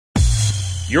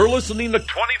You're listening to 24/7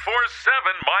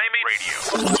 Miami Radio.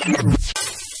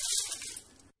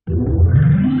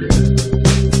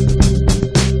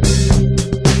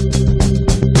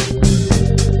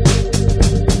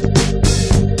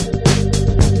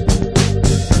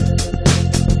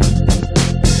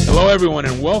 Hello, everyone,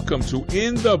 and welcome to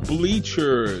In the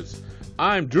Bleachers.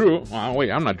 I'm Drew. Oh, wait,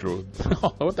 I'm not Drew.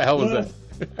 What the hell was that?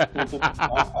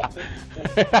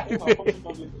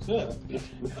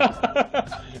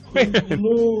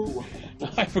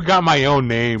 I forgot my own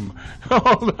name.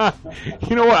 Hold on.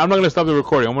 You know what? I'm not going to stop the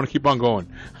recording. I'm going to keep on going.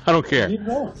 I don't care.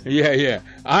 Yeah.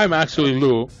 I'm actually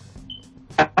Lou.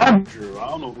 I'm Drew. I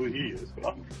don't know who he is,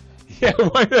 but I'm Drew. Yeah,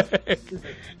 what the heck?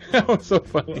 That was so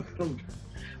funny.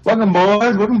 Welcome,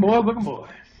 boys.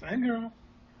 And girl.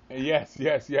 Yes.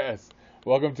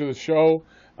 Welcome to the show.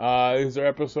 This is our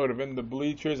episode of In the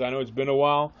Bleachers. I know it's been a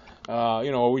while.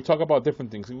 We talk about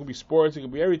different things. It could be sports. It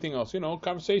could be everything else.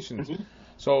 Conversations. Mm-hmm.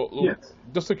 So, yes.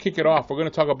 Just to kick it off, we're going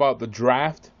to talk about the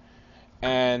draft.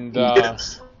 And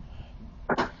yes.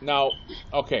 Now,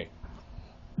 okay.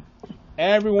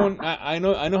 Everyone, I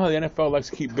know how the NFL likes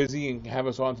to keep busy and have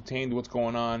us all entertained with what's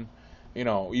going on.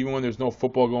 Even when there's no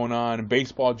football going on, and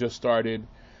baseball just started,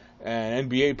 and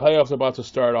NBA playoffs are about to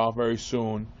start off very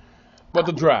soon. But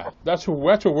the draft, that's where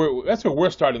we're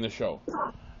starting the show.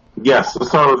 Yes, let's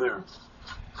start there.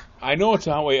 I know it's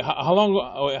how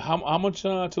long? How much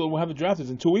till we have the draft? Is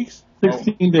in 2 weeks?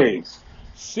 16 days.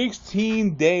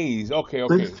 16 days. Okay.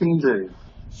 16 days.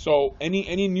 So,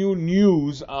 any new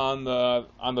news on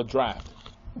the draft?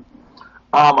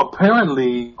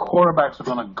 Apparently, quarterbacks are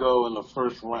going to go in the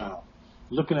first round.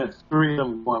 Looking at 3 of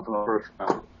them going for the first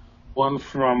round. One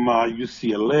from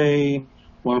UCLA,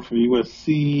 one from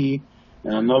USC,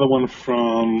 and another one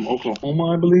from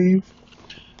Oklahoma, I believe.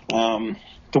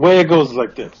 The way it goes is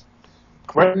like this.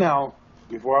 Right now,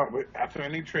 after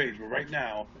any trades, but right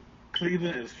now,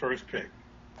 Cleveland is first pick.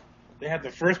 They have the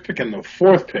first pick and the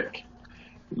 4th pick.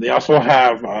 They also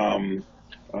have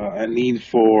a need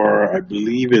for, I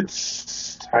believe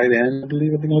it's tight end,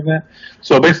 I think like that.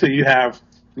 So basically, you have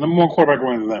number 1 quarterback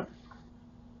going to them.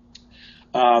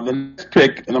 The next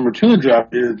pick, number 2 in the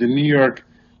draft, is the New York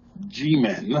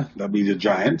G-Men. That'd be the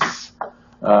Giants.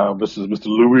 This is Mr.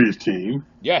 Louis' team.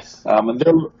 Yes. And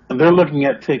they're looking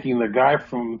at taking the guy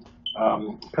from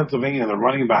Pennsylvania, the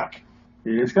running back.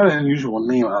 He's got an unusual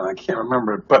name, and I can't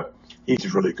remember it, but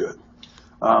he's really good.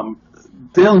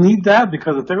 They'll need that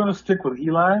because if they're going to stick with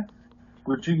Eli,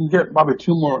 which you can get probably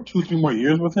 3 more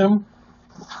years with him,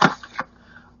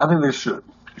 I think they should.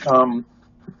 I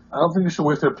don't think they should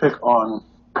waste their pick on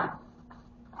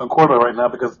quarterback right now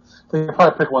because they can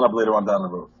probably pick one up later on down the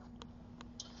road.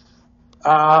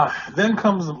 Then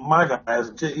comes my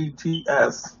guys,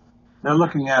 Jets. They're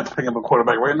looking at picking up a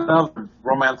quarterback right now. They're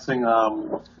romancing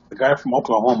the guy from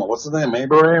Oklahoma. What's his name?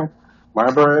 Mayberry.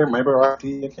 I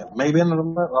can't. Maybe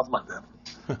that's my dad.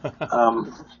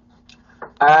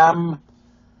 I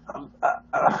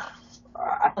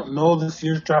don't know this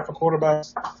year's draft for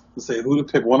quarterbacks to say who to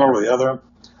pick one over the other.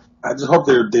 I just hope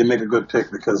they make a good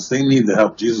pick because they need the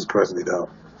help. Jesus Christ, they don't.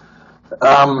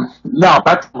 Now,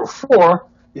 back to number 4,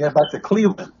 you head back to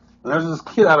Cleveland. And there's this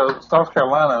kid out of South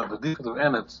Carolina, the defensive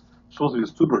end, that's supposed to be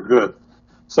super good.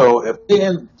 So if they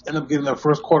end up getting their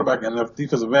first quarterback and their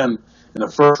defensive end in the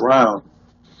first round,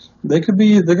 they could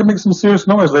make some serious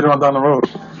noise later on down the road.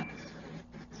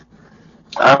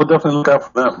 I would definitely look out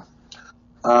for them.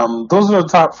 Those are the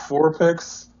top 4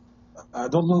 picks. I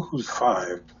don't know who's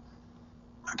 5.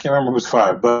 I can't remember who's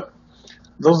 5, but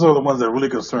those are the ones that really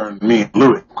concern me and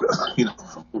Louis.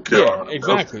 Yeah,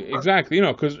 exactly.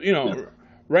 Because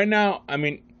right now, I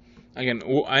mean, again,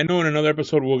 I know in another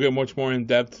episode we'll get much more in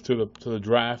depth to the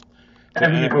draft, the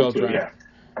NFL draft.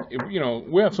 Yeah.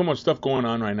 We have so much stuff going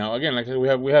on right now. Again, like we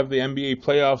have the NBA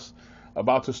playoffs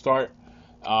about to start.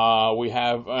 We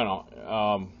have the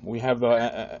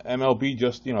MLB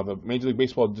just the Major League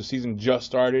Baseball the season just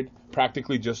started,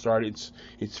 practically just started.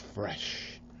 It's fresh.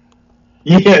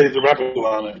 Yeah, it's a rapid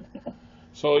on it.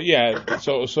 So we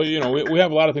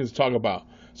have a lot of things to talk about.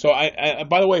 So I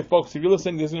by the way, folks, if you're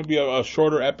listening, this is going to be a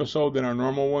shorter episode than our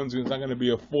normal ones. It's not going to be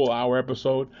a full hour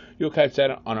episode. You'll catch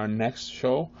that on our next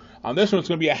show. On this one, it's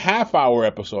going to be a half-hour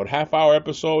episode.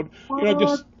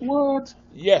 What?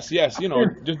 Yes.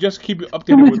 Just keep you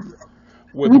updated with.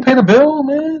 Can we pay the bill,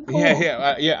 man?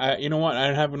 Yeah. You know what? I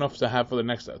don't have enough to have for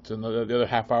the other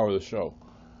half hour of the show.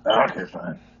 Okay,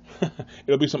 fine.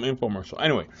 It'll be some infomercial.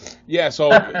 Anyway, yeah. So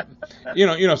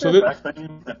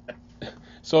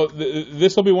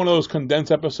this will be one of those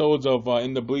condensed episodes of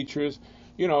In the Bleachers.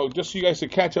 Just so you guys to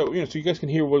catch up. So you guys can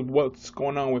hear what's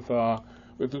going on with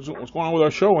what's going on with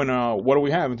our show, and what do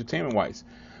we have entertainment wise.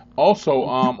 Also,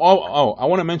 I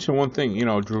want to mention one thing. You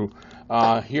know, Drew,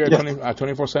 here at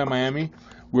 24/7 Miami,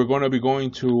 we're going to be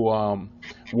going to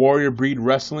Warrior Breed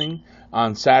Wrestling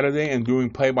on Saturday and doing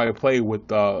play-by-play with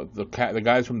the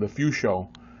guys from the Few Show,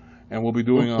 and we'll be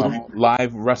doing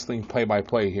live wrestling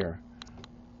play-by-play here.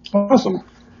 Awesome.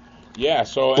 Yeah.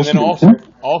 So, and then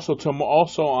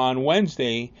also on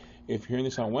Wednesday, if you're hearing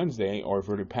this on Wednesday, or if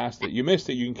you're already past it, you missed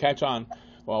it, you can catch on.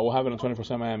 Well, we'll have it on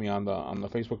 24/7 Miami on the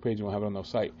Facebook page, and we'll have it on the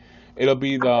site. It'll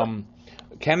be the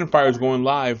Cannon Fire is going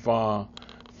live going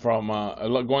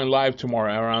live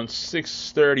tomorrow around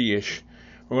 6:30 ish.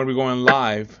 We're going to be going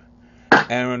live,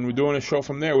 and we're doing a show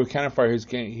from there with Cannon Fire.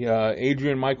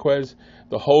 Adrian Miquez,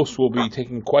 the host, will be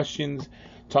taking questions,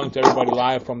 talking to everybody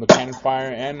live from the Cannon Fire,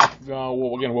 and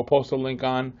we'll post a link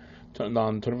on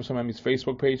 24/7 Miami's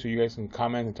Facebook page so you guys can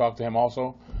comment and talk to him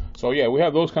also. So yeah, we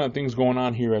have those kind of things going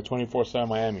on here at 24/7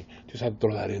 Miami. Just had to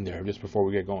throw that in there just before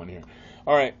we get going here.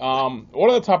 All right, what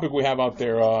other topic we have out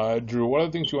there, Drew? What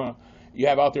other things you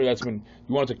have out there you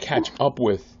wanted to catch up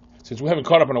with, since we haven't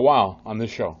caught up in a while on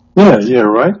this show? Yeah,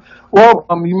 right. Well,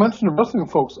 you mentioned the wrestling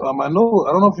folks. I don't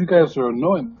know if you guys are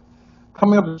knowing.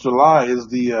 Coming up in July is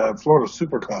the Florida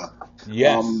SuperCon.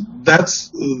 Yes. That's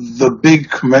the big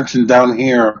convention down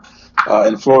here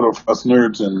in Florida for us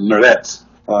nerds and nerdettes.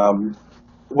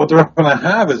 What they're going to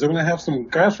have is they're going to have some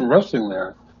guys from wrestling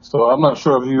there. So I'm not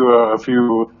sure if you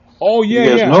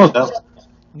guys know that.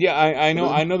 Yeah,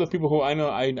 I know the people who I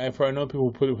know people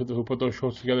who put those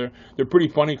shows together. They're pretty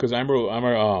funny because I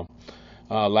remember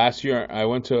last year I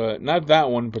went to, not that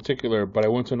one in particular, but I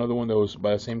went to another one that was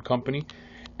by the same company,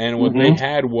 and what they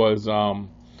had was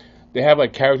they have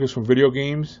like characters from video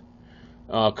games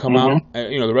come out.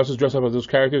 And, the wrestlers dress up as those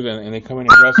characters and they come in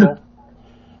and wrestle.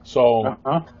 So.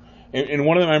 And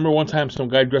one of them, I remember one time some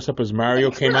guy dressed up as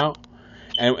Mario came out,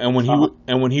 and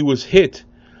when he was hit,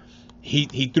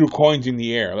 he threw coins in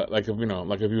the air like if he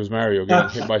was Mario getting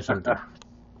hit by something.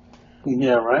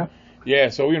 Yeah, right. Yeah,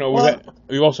 so we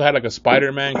also had like a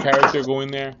Spider-Man character go in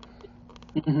there.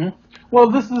 Well,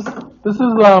 this is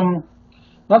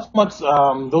not so much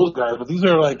those guys, but these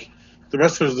are like the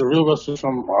wrestlers, the real wrestlers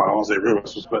from I won't say real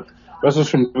wrestlers, but wrestlers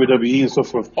from WWE and so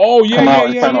forth. Oh yeah, come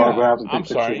out yeah, and sign yeah. autographs and I'm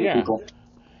take sorry, pictures with people.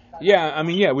 Yeah, I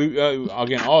mean, yeah, we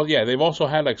they've also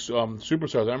had like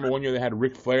superstars. I remember one year they had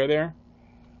Ric Flair there.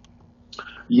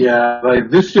 Yeah,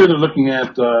 like this year they're looking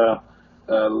at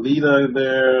Lita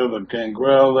there, the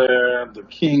Gangrel there, the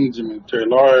King, Terry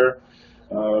Lawler,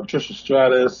 Trish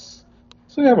Stratus.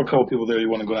 So you have a couple people there you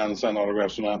want to go down and sign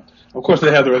autographs or not. Of course,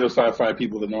 they have the other sci-fi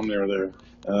people that normally are there.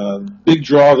 Big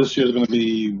draw this year is going to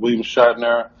be William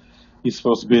Shatner. He's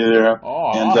supposed to be there.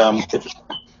 Oh, and awesome.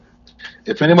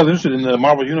 If anyone's interested in the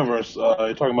Marvel Universe,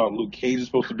 you're talking about Luke Cage is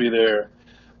supposed to be there.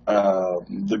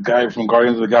 The guy from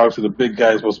Guardians of the Galaxy, the big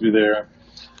guy, is supposed to be there.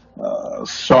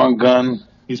 Sean Gunn,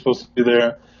 he's supposed to be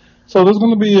there. So there's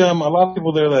going to be a lot of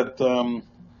people there that,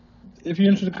 if you're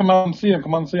interested, come out and see him.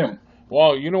 Come on and see him.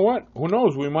 Well, you know what? Who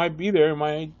knows? We might be there. We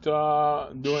might do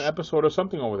an episode or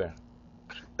something over there.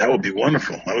 That would be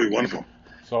wonderful.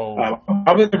 So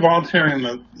I'll be volunteering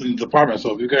in the department.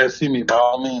 So if you guys see me, by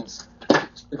all means,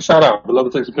 shout out. I'd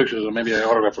love to take some pictures or maybe an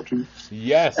autograph or two.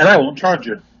 Yes. And I won't charge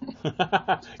you.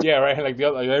 Yeah, right. Like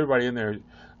everybody in there.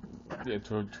 Yeah,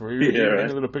 a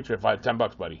little picture for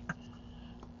 $10, buddy.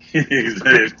 It's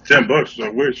 $10. I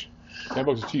wish.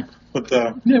 $10 is cheap. But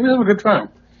we have a good time.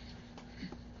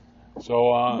 So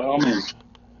by all means.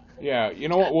 Yeah, you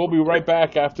know what? We'll be right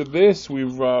back after this.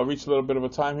 We've reached a little bit of a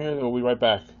time here. We'll be right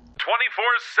back. 24/7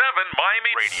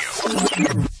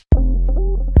 Miami Radio.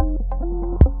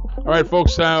 All right,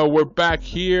 folks. We're back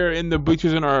here in the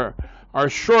Bleachers in our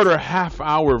shorter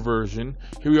half-hour version.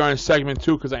 Here we are in segment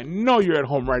 2, because I know you're at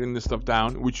home writing this stuff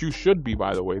down, which you should be,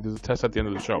 by the way. There's a test at the end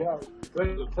of the show. Yeah,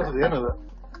 test at the end of it.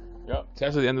 Yep,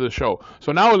 test at the end of the show.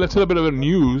 So now let's hit a bit of the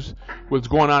news, what's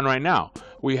going on right now.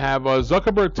 We have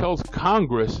Zuckerberg tells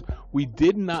Congress we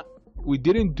didn't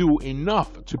do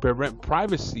enough to prevent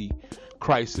privacy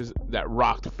crisis that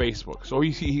rocked Facebook.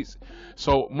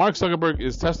 So Mark Zuckerberg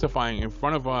is testifying in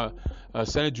front of a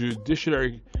Senate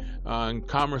Judiciary and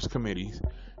Commerce Committee,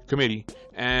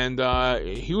 and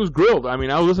he was grilled. I mean,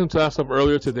 I was listening to that stuff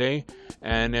earlier today,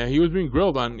 and he was being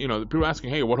grilled on, people asking,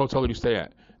 hey, what hotel did you stay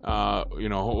at?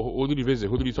 Who did you visit?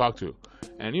 Who did you talk to?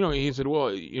 And, he said, well,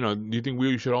 do you think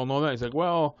we should all know that? He's like,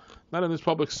 well, not in this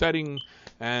public setting.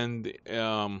 And,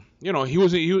 he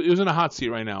was in a hot seat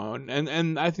right now.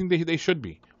 And I think they should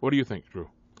be. What do you think, Drew?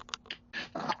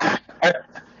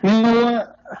 You know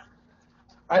what?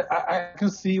 I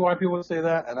can see why people would say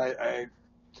that, and I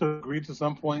to agree to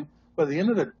some point. But at the end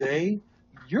of the day,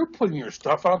 you're putting your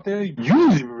stuff out there, you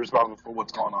need to be responsible for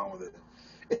what's going on with it.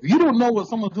 If you don't know what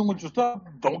someone's doing with your stuff,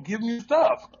 don't give them your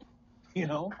stuff. You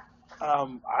know,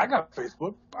 I got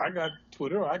Facebook, I got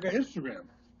Twitter, I got Instagram.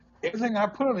 Everything I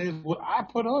put on there is what I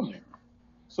put on there.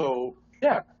 So,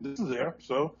 yeah, this is there.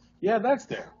 So, yeah, that's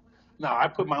there. Now, I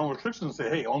put my own restrictions and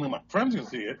say, hey, only my friends can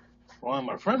see it. Only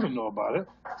my friends will know about it.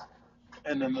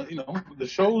 And then, the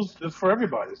show's is for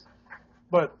everybody.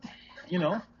 But,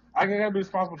 I got to be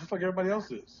responsible just like everybody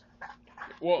else is.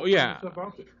 Well, yeah.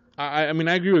 I mean,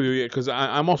 I agree with you because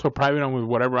I'm also private on with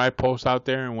whatever I post out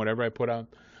there and whatever I put out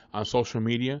on social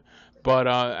media. But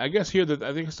I guess here,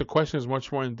 I think the question is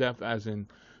much more in depth as in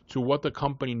to what the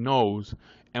company knows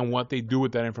and what they do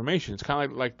with that information. It's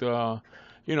kind of like the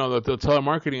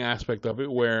telemarketing aspect of it,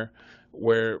 where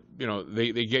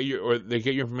they get your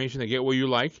information, they get what you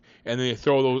like, and then they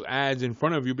throw those ads in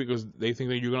front of you because they think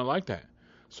that you're gonna like that.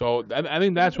 So I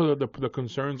think that's where the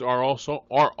concerns are also.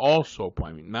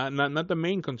 I mean, not the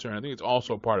main concern. I think it's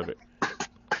also part of it.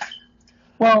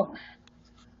 Well,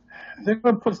 they're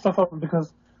gonna put stuff up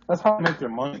because that's how they make their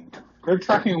money. They're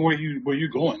tracking where you're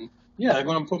going. Yeah, they're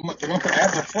gonna put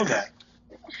ads up for that.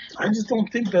 I just don't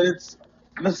think that it's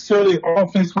necessarily all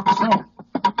Facebook's fault.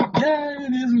 Yeah,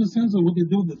 it is in the sense of what they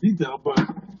do with the detail, but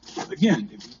again,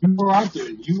 if you were out there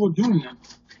and you were doing that,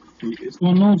 it's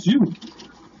gonna know it's you.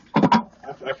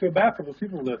 I feel bad for those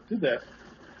people that did that.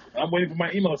 I'm waiting for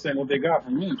my email saying what they got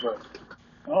from me, but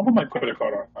I don't put my credit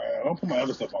card on. I don't put my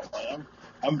other stuff on.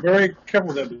 I'm very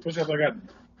careful with that, especially after I got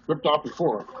ripped off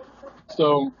before.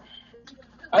 So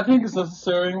I think it's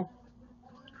necessary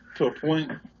to a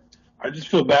point. I just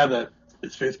feel bad that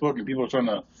it's Facebook and people are trying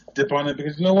to dip on it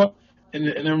because you know what? In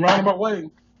a roundabout way,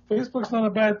 Facebook's not a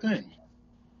bad thing.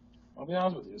 I'll be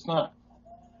honest with you, it's not.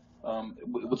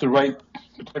 With the right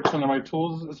protection and the right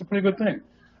tools, it's a pretty good thing.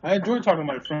 I enjoy talking to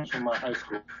my friends from my high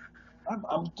school. I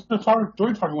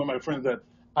enjoy talking with my friends that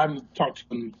I haven't talked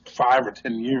to in 5 or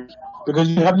 10 years because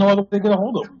you have no other way to get a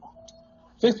hold of them.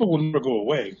 Facebook will never go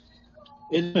away.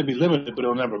 It's going to be limited, but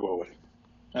it'll never go away.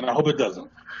 And I hope it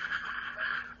doesn't.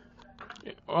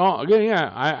 Well, again,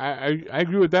 yeah, I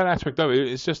agree with that aspect of it.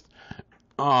 It's just,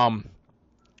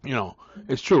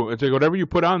 it's true. It's like whatever you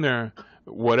put on there,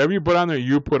 you put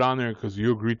on there because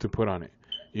you agreed to put on it.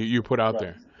 You put out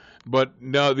there. But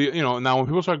now, now when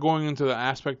people start going into the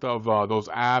aspect of those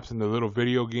apps and the little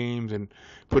video games and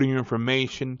putting your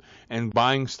information and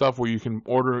buying stuff where you can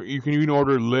even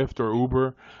order Lyft or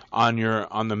Uber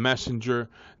on the Messenger.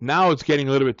 Now it's getting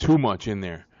a little bit too much in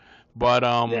there. But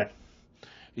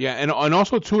yeah, and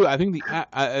also too, I think the app,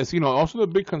 also the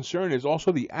big concern is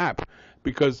also the app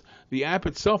because the app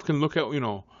itself can look at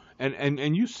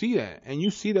and you see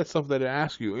that stuff that it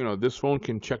asks you. This phone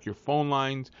can check your phone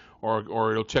lines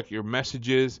or it'll check your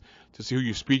messages to see who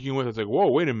you're speaking with. It's like, whoa,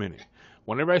 wait a minute.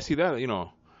 Whenever I see that,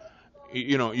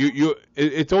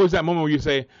 it's always that moment where you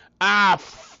say, I'll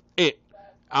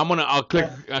click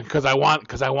because I want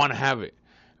to have it.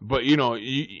 But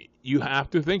you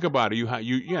have to think about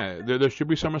it. There should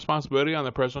be some responsibility on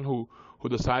the person who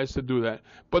decides to do that,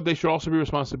 but there should also be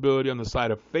responsibility on the side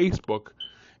of Facebook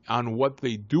on what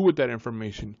they do with that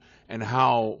information and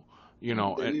how they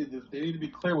need to be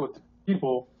clear with the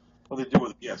people what they do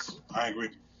with it. Yes, I agree.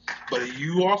 But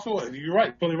you're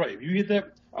right, totally right. If you hit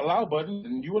that allow button,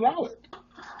 then you allow it.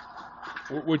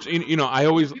 Which I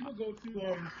always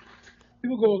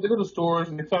people go to stores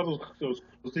and they sell those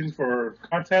things for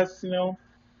contests, and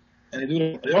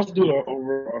they also do it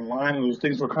over online and those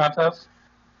things for contests.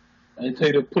 And they tell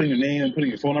you to put in your name and put in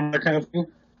your phone number, that kind of thing.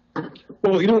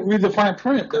 Well, you don't read the fine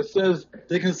print that says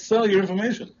they can sell your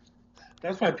information.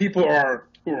 That's why people who are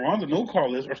on the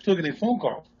no-call list are still getting phone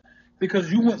calls because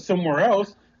you went somewhere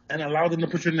else and allowed them to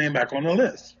put your name back on the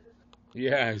list.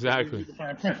 Yeah, exactly. The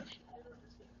fine print.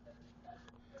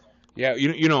 Yeah,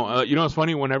 it's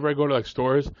funny. Whenever I go to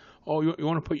stores, you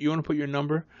want to put your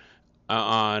number?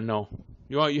 No.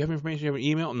 You have information? You have an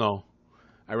email? No.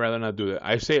 I'd rather not do that.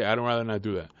 I'd rather not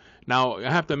do that. Now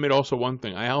I have to admit also one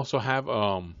thing. I also have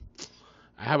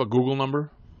a Google number.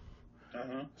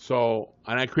 Uh-huh. So,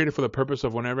 and I create it for the purpose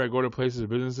of whenever I go to places,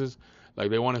 businesses, like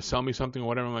they want to sell me something or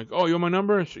whatever. I'm like, oh, you want my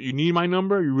number? You need my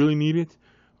number? You really need it?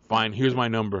 Fine, here's my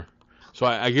number. So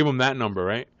I give them that number,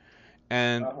 right?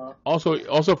 And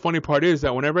also funny part is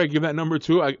that whenever I give that number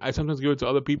to, I sometimes give it to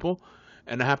other people,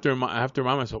 and I have to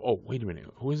remind myself, oh, wait a minute,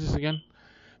 who is this again?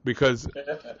 Because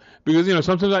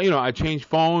sometimes I change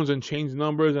phones and change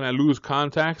numbers and I lose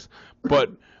contacts, but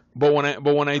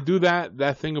when I do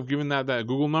that thing of giving that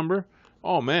Google number,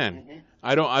 oh man,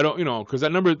 I don't because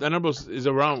that number is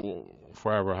around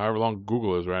forever, however long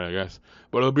Google is, right? I guess,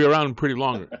 but it'll be around pretty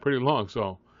long.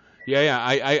 So Yeah.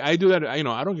 I do that. I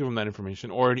don't give them that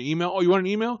information or an email. Oh, you want an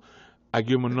email? I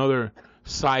give them another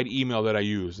side email that I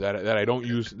use that I don't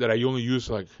use that I only use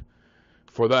like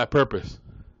for that purpose.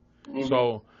 Mm-hmm.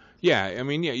 So yeah, I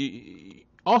mean you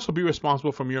also be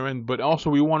responsible from your end, but also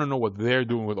we want to know what they're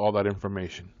doing with all that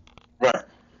information. Right.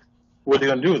 What are you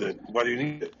gonna do with it? Why do you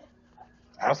need it?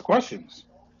 Ask questions.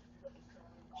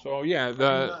 So yeah,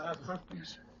 ask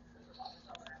questions.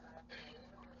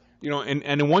 And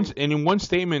in one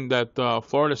statement that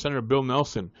Florida Senator Bill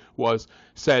Nelson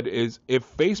said is if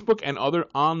Facebook and other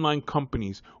online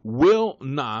companies will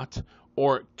not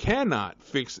or cannot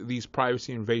fix these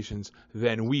privacy invasions,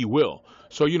 then we will.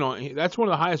 So that's one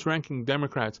of the highest ranking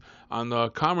Democrats on the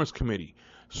Commerce Committee.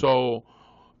 So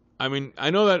I mean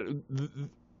I know that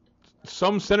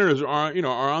some senators are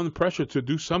on the pressure to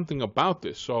do something about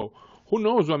this. So who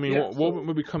knows? I mean, what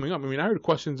will be coming up? I mean, I heard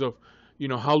questions of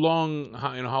how long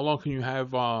can you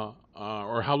have or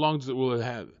how long will it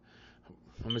have?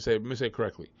 Let me say it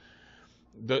correctly.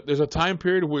 There's a time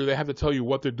period where they have to tell you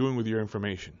what they're doing with your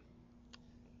information.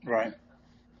 Right.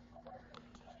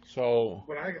 So.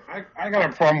 But I got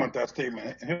a problem with that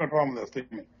statement. Here's my problem with that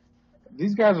statement.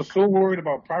 These guys are so worried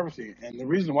about privacy, and the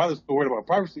reason why they're so worried about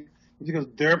privacy is because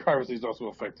their privacy is also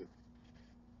affected.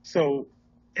 So,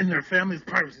 and their family's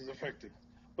privacy is affected.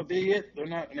 But they're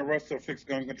not in a rush to fix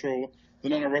gun control.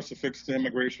 They're not in a rush to fix the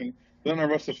immigration. They're not in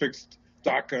a rush to fix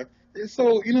DACA.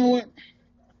 So, you know what?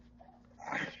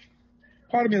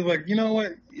 Part of me is like, you know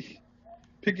what?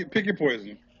 Pick your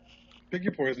poison. Pick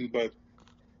your poison, but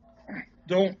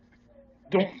don't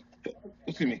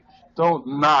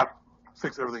not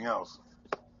fix everything else.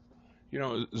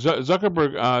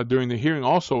 Zuckerberg during the hearing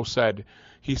also said,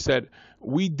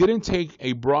 we didn't take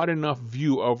a broad enough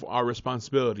view of our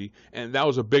responsibility, and that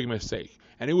was a big mistake.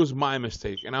 And it was my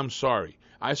mistake, and I'm sorry.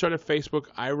 I started Facebook,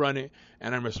 I run it,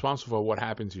 and I'm responsible for what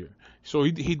happens here. So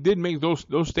he did make those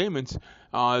statements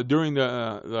during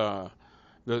the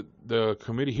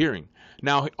committee hearing.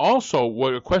 Now, also,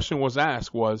 what a question was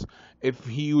asked was if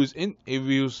he was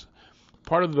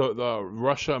part of the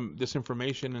Russia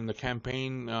disinformation and the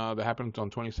campaign that happened on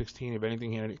 2016. If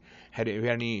anything,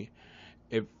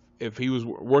 if he was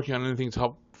working on anything to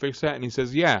help fix that, and he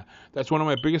says, yeah, that's one of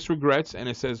my biggest regrets, and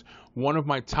it says one of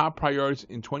my top priorities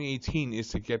in 2018 is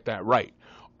to get that right.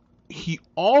 He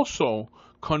also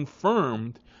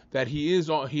confirmed that he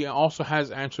also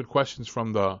has answered questions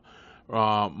from the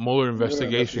Mueller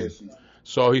investigation.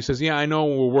 So he says, yeah, I know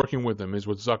we're working with them, is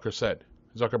what Zuckerberg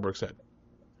said.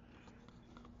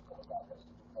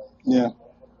 Yeah.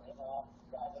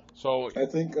 So I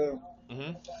think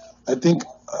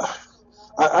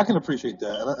I can appreciate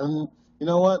that, and you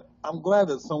know what? I'm glad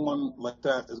that someone like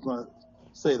that is going to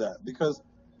say that, because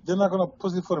they're not going to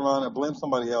pussyfoot around and blame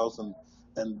somebody else and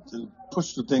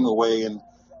push the thing away. And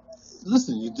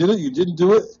listen, you did it, you didn't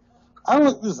do it.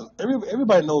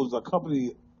 Everybody knows a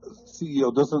company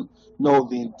CEO doesn't know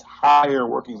the entire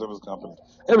workings of his company.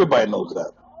 Everybody knows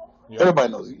that. Yeah.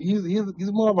 Everybody knows.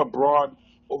 He's more of a broad,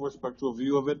 over-spectral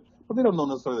view of it, but they don't know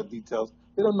necessarily the details.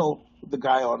 They don't know the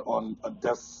guy on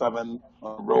desk 7,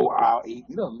 on row aisle 8.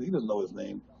 He doesn't know his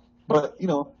name. But,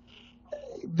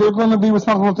 they're going to be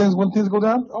responsible for things when things go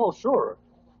down? Oh, sure.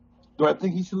 Do I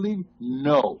think he should leave?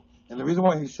 No. And the reason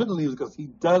why he shouldn't leave is because he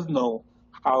does know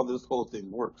how this whole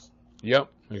thing works. Yep,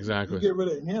 exactly. If you get rid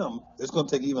of him, it's going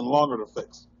to take even longer to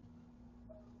fix.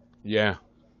 Yeah.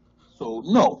 So,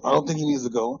 no, I don't think he needs to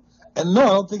go. And no, I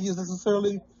don't think he's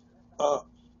necessarily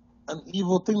an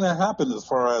evil thing that happened as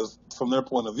far as from their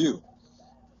point of view.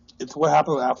 It's what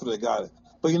happened after they got it.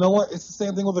 But you know what? It's the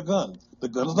same thing with a gun. The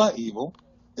gun is not evil.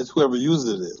 It's whoever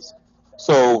uses it is.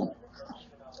 So,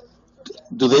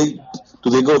 do they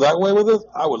go that way with it?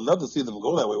 I would love to see them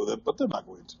go that way with it, but they're not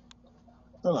going to.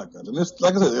 They're not going to. And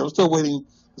like I said, I'm still waiting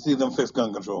to see them fix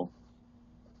gun control.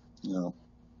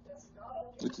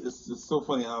 It's so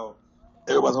funny how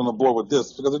everybody's on the board with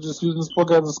this, because they're just using this poor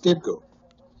guy as a scapegoat.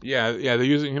 Yeah, they're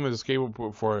using him as a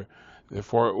scapegoat for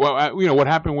what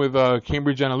happened with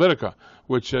Cambridge Analytica,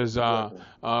 which is a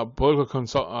political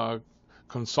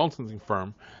consulting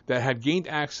firm that had gained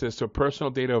access to personal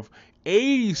data of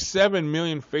 87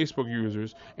 million Facebook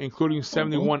users, including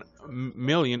 71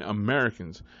 million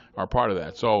Americans are part of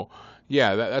that. So,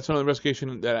 yeah, that's another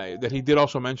investigation that he did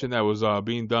also mention that was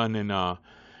being done in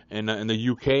the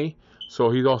UK. So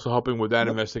he's also helping with that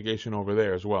investigation over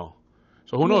there as well.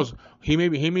 So who knows? He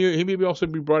may also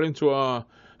be brought into a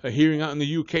hearing out in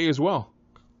the UK as well.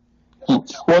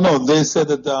 Well, no, they said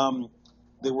that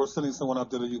they were sending someone out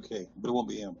to the UK, but it won't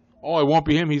be him. Oh, it won't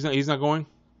be him. He's not going.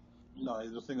 No,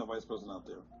 he's just sending a vice president out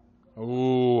there.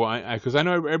 Oh, because I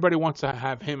know everybody wants to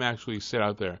have him actually sit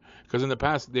out there. Because in the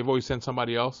past they've always sent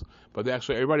somebody else, but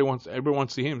everybody wants to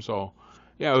see him. So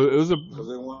yeah, it was a.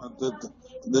 Because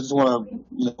they just want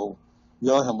to,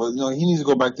 yell at him. But he needs to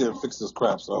go back there and fix this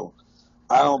crap. So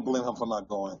I don't blame him for not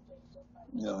going.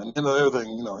 And the other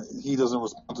thing, he doesn't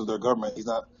respond to their government. He's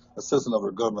not a citizen of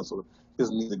their government, so he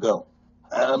doesn't need to go.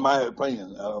 And in my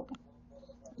opinion,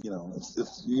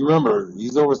 you remember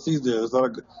he's overseas there. It's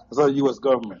not a U.S.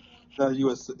 government. He's not a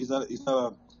U.S. He's not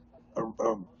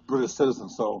a British citizen.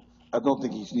 So I don't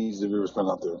think he needs to be respected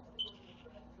out there.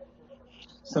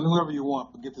 Send whoever you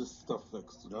want, but get this stuff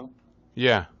fixed.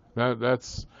 Yeah,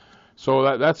 that's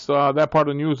that part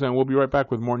of the news, and we'll be right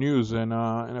back with more news in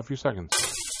a few seconds.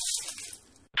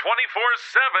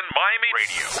 24/7 Miami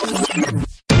Radio.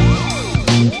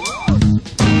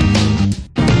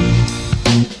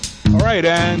 All right,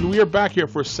 and we are back here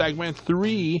for segment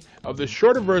 3 of the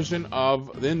shorter version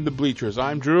of In the Bleachers.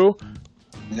 I'm Drew.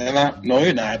 No,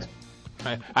 you're not.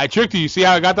 I tricked you. You see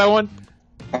how I got that one?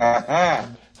 Uh-huh.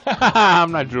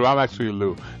 I'm not Drew. I'm actually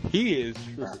Lou. He is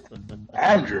Drew.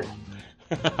 I'm Drew.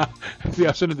 See,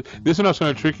 this one I was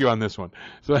going to trick you on this one.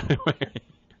 So anyway,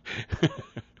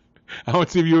 I want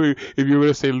to see if you were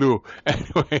to say Lou.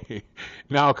 Anyway,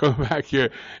 now coming back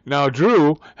here. Now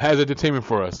Drew has entertainment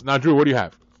for us. Now Drew, what do you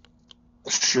have?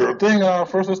 Sure thing.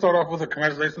 First, let's start off with a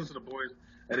congratulations to the boys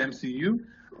at MCU.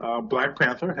 Black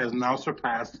Panther has now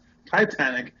surpassed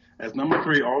Titanic as number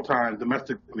 3 all time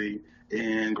domestically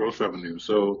in gross revenue.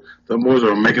 So the boys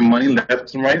are making money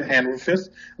left and right, hand over fist.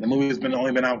 And the movie has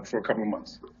only been out for a couple of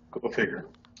months. Go figure.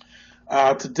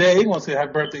 Today, I want to say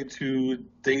happy birthday to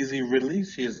Daisy Ridley.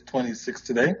 She is 26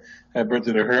 today. Happy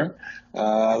birthday to her.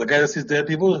 The guy that sees dead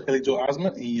people, Haley Joel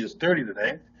Osment, he is 30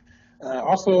 today.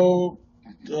 Also,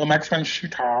 Max von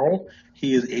Sydow,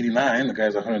 he is 89. The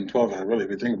guy's 112, really,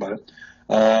 if you think about it.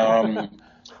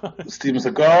 Steven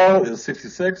Seagal is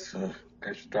 66.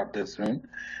 I should drop that soon.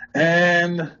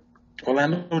 And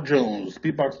Orlando Jones,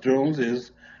 Beatbox Jones,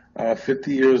 is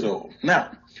 50 years old.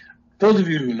 Now, those of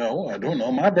you who know or don't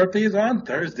know, my birthday is on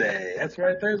Thursday. That's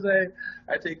right, Thursday.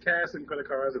 I take cash and credit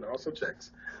cards and also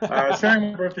checks.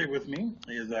 Sharing my birthday with me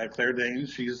is Claire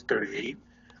Danes. She's 38.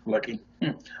 Lucky.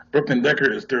 Brooklyn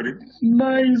Decker is 30.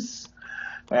 Nice.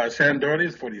 Sharon Doherty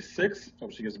is 46.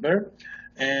 Hope she gets better.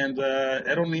 And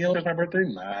Ed O'Neill is my birthday.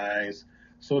 Nice.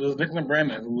 So does Nicholas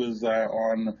Brandon, who is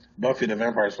on Buffy the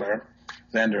Vampire Slayer.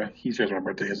 Xander, he shares my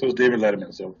birthday. And so is David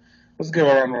Letterman. So let's give a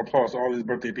round of applause to all these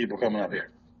birthday people coming up here.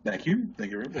 Thank you.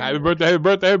 Thank you. Happy birthday,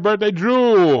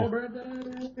 Drew. Happy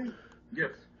birthday.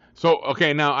 Yes. So,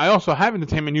 okay, now I also have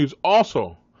entertainment news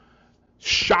also.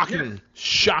 Shocking,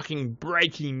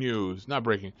 breaking news. Not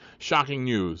breaking, shocking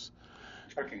news.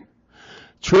 Shocking.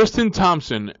 Tristan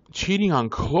Thompson cheating on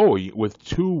Chloe with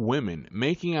 2 women,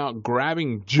 making out,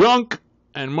 grabbing junk,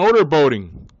 and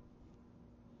motorboating.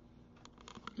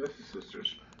 That's the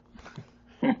sisters.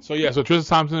 So Tristan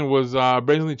Thompson was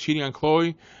brazenly cheating on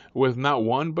Chloe with not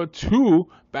 1 but 2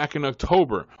 back in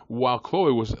October, while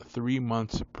Chloe was 3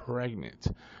 months pregnant.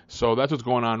 So that's what's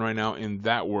going on right now in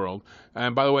that world.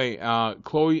 And by the way,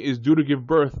 Chloe is due to give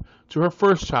birth to her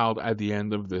first child at the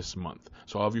end of this month.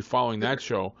 So all of you following that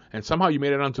show, and somehow you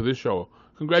made it onto this show,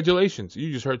 congratulations.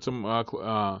 You just heard some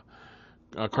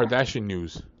Kardashian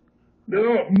news.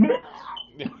 No.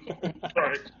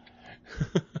 Sorry.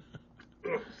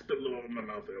 Spit a little over my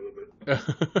mouth there a little bit.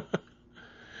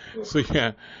 So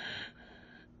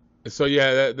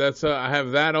that's I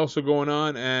have that also going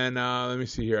on, and let me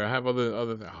see here. I have other.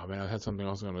 Oh man, I had something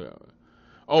else going to.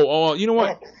 Oh, you know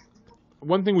what?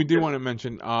 One thing we did want to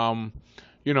mention.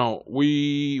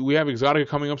 We have Exotica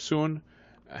coming up soon.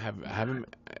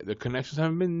 The connections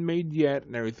haven't been made yet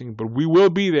and everything, but we will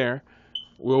be there.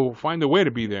 We'll find a way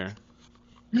to be there.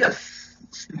 Yes,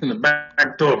 in the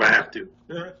back door if I have to.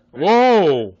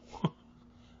 Whoa!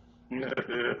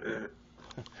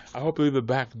 I hope they leave the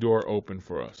back door open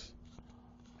for us.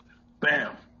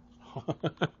 Bam.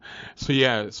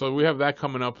 So we have that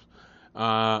coming up.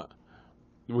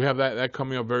 We have that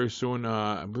coming up very soon.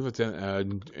 I believe it's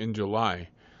in July.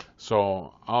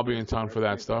 So I'll be in town for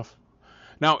that stuff.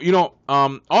 Now,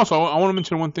 also I want to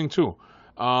mention one thing too.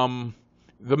 The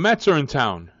Mets are in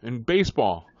town in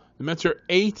baseball. The Mets are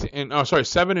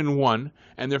 7-1,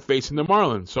 and they're facing the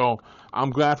Marlins. So I'm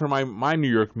glad for my New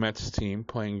York Mets team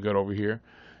playing good over here.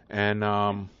 And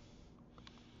I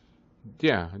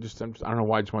don't know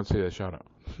why I just want to say that shout out.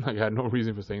 I got no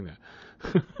reason for saying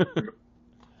that.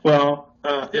 Well,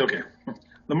 okay.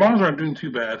 The Marlins aren't doing too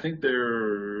bad. I think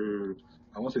they're,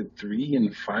 I want to say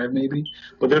 3-5 maybe,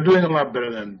 but they're doing a lot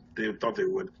better than they thought they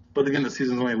would. But again, the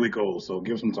season's only a week old, so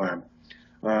give some time.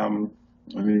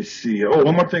 Let me see. Oh,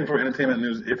 one more thing for entertainment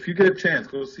news. If you get a chance,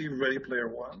 go see Ready Player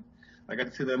One. I got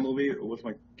to see that movie with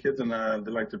my kids, and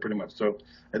they liked it pretty much. So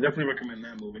I definitely recommend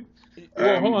that movie.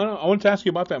 Well, hold on. I wanted to ask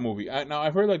you about that movie. Now,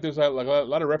 I've heard like there's like a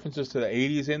lot of references to the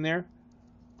 80s in there.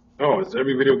 Oh, it's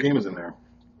every video game is in there.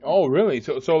 Oh, really?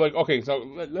 So like, okay, so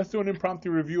let's do an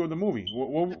impromptu review of the movie.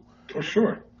 Oh,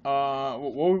 sure.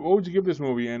 What would you give this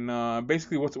movie? And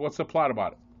basically, what's the plot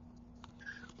about it?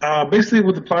 Basically,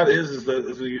 what the plot is that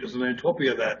it's an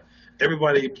utopia that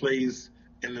everybody plays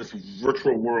in this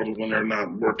virtual world when they're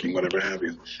not working, whatever have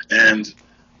you. And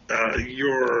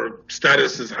your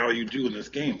status is how you do in this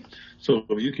game. So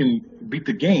if you can beat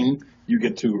the game, you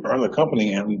get to earn the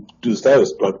company and do the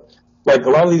status. But like a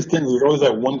lot of these things, there's always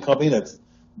that one company that's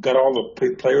got all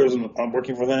the players and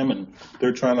working for them, and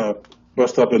they're trying to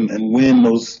bust up and win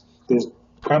those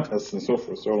contests and so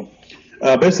forth. So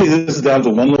basically, this is down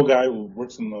to one little guy who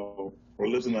works or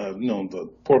lives in the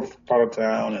poor part of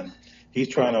town, and he's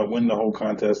trying to win the whole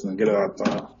contest and get it out.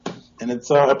 And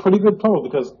it's a pretty good puzzle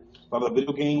because a lot of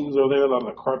video games are there, a lot of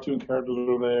the cartoon characters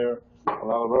are there, a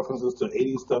lot of references to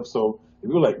 80s stuff. So if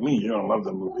you're like me, you're gonna love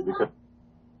the movie because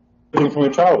it's from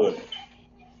your childhood.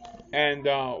 And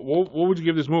what would you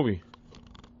give this movie?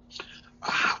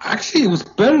 Actually, it was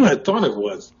better than I thought it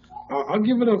was. I'll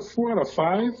give it a 4 out of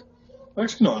 5.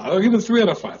 Actually, no, I'll give it a 3 out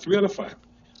of 5. 3 out of 5.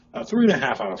 3.5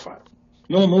 out of 5.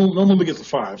 No movie gets a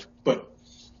 5, but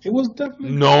it was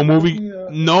definitely no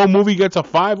movie gets a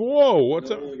 5. Whoa,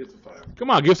 what's up? No movie gets a 5. Come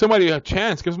on, give somebody a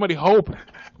chance. Give somebody hope.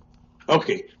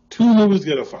 Okay, 2 movies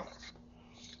get a 5.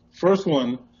 First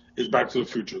one is Back to the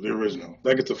Future, the original.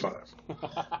 That gets a 5.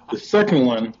 The second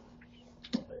one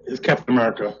is Captain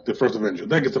America, the First Avenger.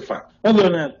 That gets a 5. Other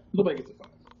than that, nobody gets a 5.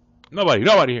 Nobody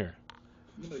here.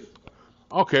 Nobody gets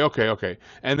a 5. Okay.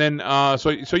 And then, so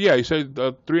yeah, you said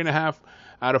 3.5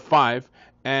 out of 5.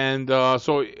 And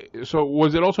so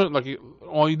was it also like?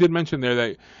 Well, you did mention there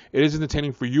that it is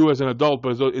entertaining for you as an adult,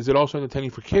 but is it also entertaining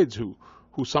for kids who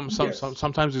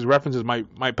sometimes these references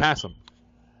might pass them?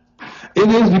 It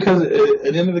is because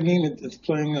at the end of the game, it's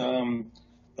playing.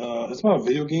 It's about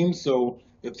video games, so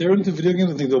if they're into video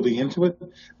games, I think they'll be into it.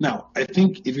 Now, I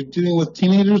think if you're dealing with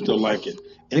teenagers, they'll like it.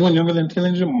 Anyone younger than a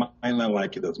teenager might not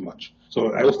like it as much.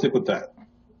 So I will stick with that.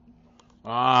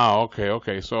 Ah,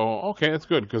 okay. So that's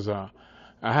good because I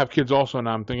have kids also, and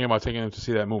I'm thinking about taking them to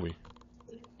see that movie.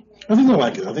 I think they'll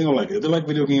like it. If they like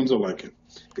video games, they'll like it.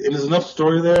 And there's enough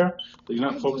story there that you're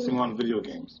not focusing on video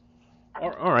games.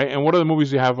 All right. And what other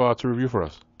movies do you have to review for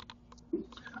us?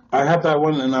 I have that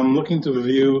one, and I'm looking to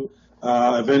review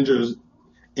Avengers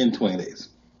in 20 days.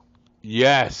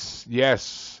 Yes.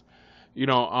 You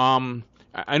know,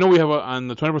 I know we have on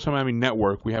the 20% Miami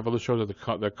Network, we have other shows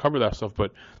that cover that stuff,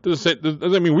 but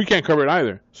doesn't mean we can't cover it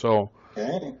either. So.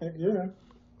 Hey, yeah.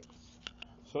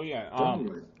 So yeah.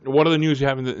 What other news you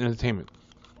have in the entertainment?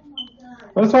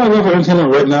 That's all I have for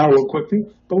entertainment right now, real quickly,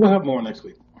 but we'll have more next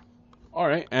week. All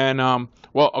right, and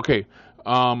okay.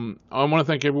 I want to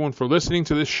thank everyone for listening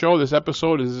to this show. This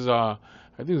episode is I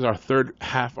think it's our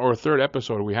third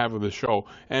episode we have of the show,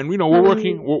 and we're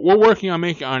working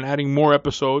on adding more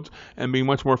episodes and being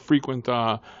much more frequent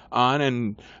on.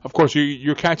 And of course,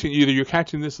 you're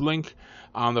catching this link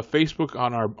on the Facebook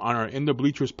on our In the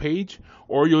Bleachers page,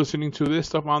 or you're listening to this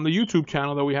stuff on the YouTube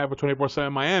channel that we have for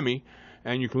 24/7 Miami,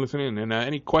 and you can listen in. And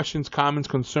any questions, comments,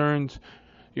 concerns,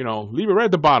 leave it right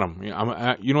at the bottom. You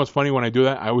know what's funny when I do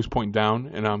that? I always point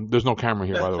down, and there's no camera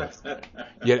here, by the way.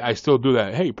 Yet I still do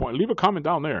that. Hey, leave a comment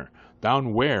down there.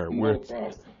 Down where? Where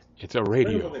it's a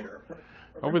radio.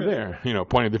 Over there.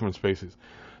 Pointing at different spaces.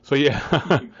 So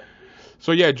yeah.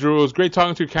 So yeah, Drew, it was great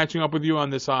talking to you, catching up with you on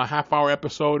this half-hour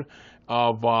episode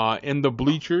of In the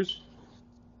Bleachers.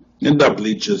 In the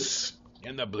Bleachers.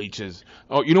 In the Bleachers.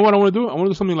 Oh, you know what I want to do? I want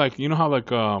to do something like, how like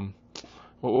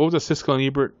what was it, Siskel and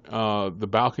Ebert, The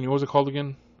Balcony? What was it called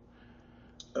again?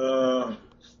 The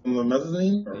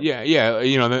mezzanine? Or? Yeah.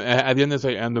 At the end they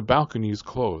say, and the balcony is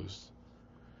closed.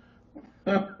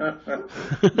 Nah,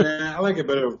 I like it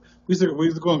better. We used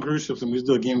to go on cruise ships and we used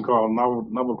to do a game called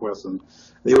Novel Quest, and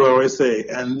they would always say,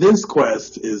 and this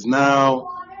quest is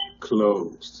now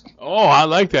closed. Oh, I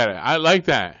like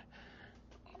that.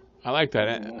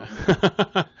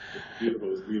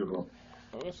 It's beautiful.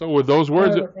 So with those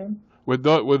words... With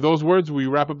those words, we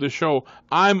wrap up the show.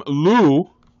 I'm Lou.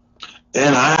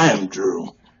 And I'm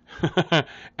Drew.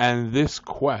 And this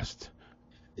quest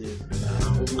is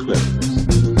now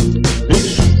closed.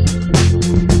 Peace.